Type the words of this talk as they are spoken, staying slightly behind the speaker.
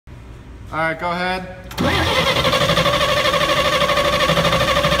Alright, go ahead.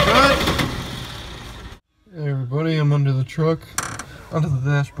 Good. Hey everybody, I'm under the truck. Under the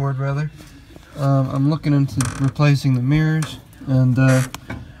dashboard rather. I'm looking into replacing the mirrors, and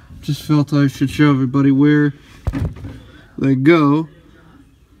just felt I should show everybody where they go.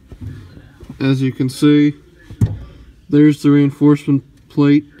 As you can see, there's the reinforcement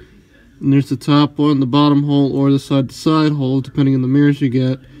plate, and there's the top one, the bottom hole, or the side-to-side hole, depending on the mirrors you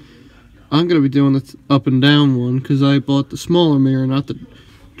get. I'm going to be doing the up and down one because I bought the smaller mirror, not the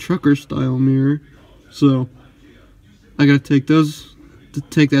trucker style mirror. So I got to take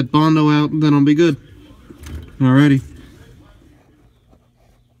that Bondo out, and then I'll be good. Alrighty.